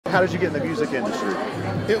How did you get in the music industry?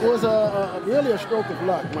 It was really a stroke of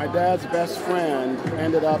luck. My dad's best friend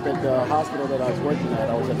ended up at the hospital that I was working at.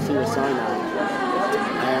 I was at Cedars-Sinai.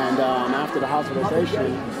 And after the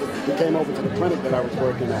hospitalization, he came over to the clinic that I was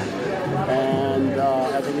working at. And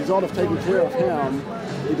as a result of taking care of him,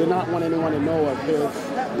 he did not want anyone to know of his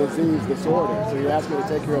disease disorder. So he asked me to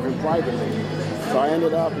take care of him privately. So I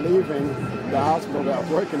ended up leaving the hospital that I was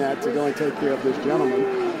working at to go and take care of this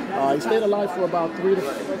gentleman. He stayed alive for about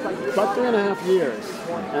 3.5 years.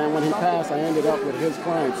 And when he passed, I ended up with his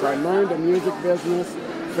clients. So I learned the music business,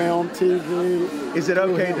 film, TV. Is it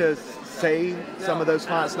okay to say some of those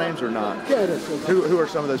clients' names or not? Yeah, it is. Who are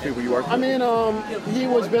some of those people you work with? I mean, he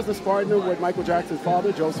was business partner with Michael Jackson's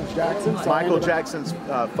father, Joseph Jackson. So Michael Jackson's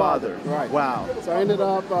father. Right. Wow. So I ended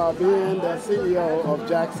up being the CEO of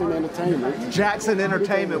Jackson Entertainment. Jackson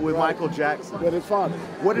Entertainment with Michael Jackson. With his father.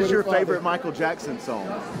 What is your favorite Michael Jackson song?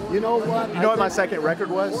 You know what? You know what my second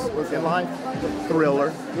record was in life?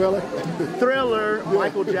 Thriller. Really? Thriller.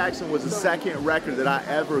 Michael Jackson was the second record that I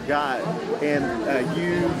ever got. And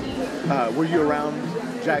were you around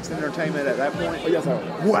Jackson Entertainment at that point? Oh, yes, I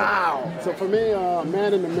was. Wow. So for me,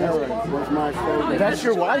 Man in the Mirror was my favorite. That's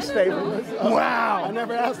your wife's favorite? Wow. I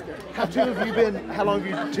never asked her. How long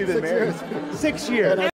have you two been married? 6 years.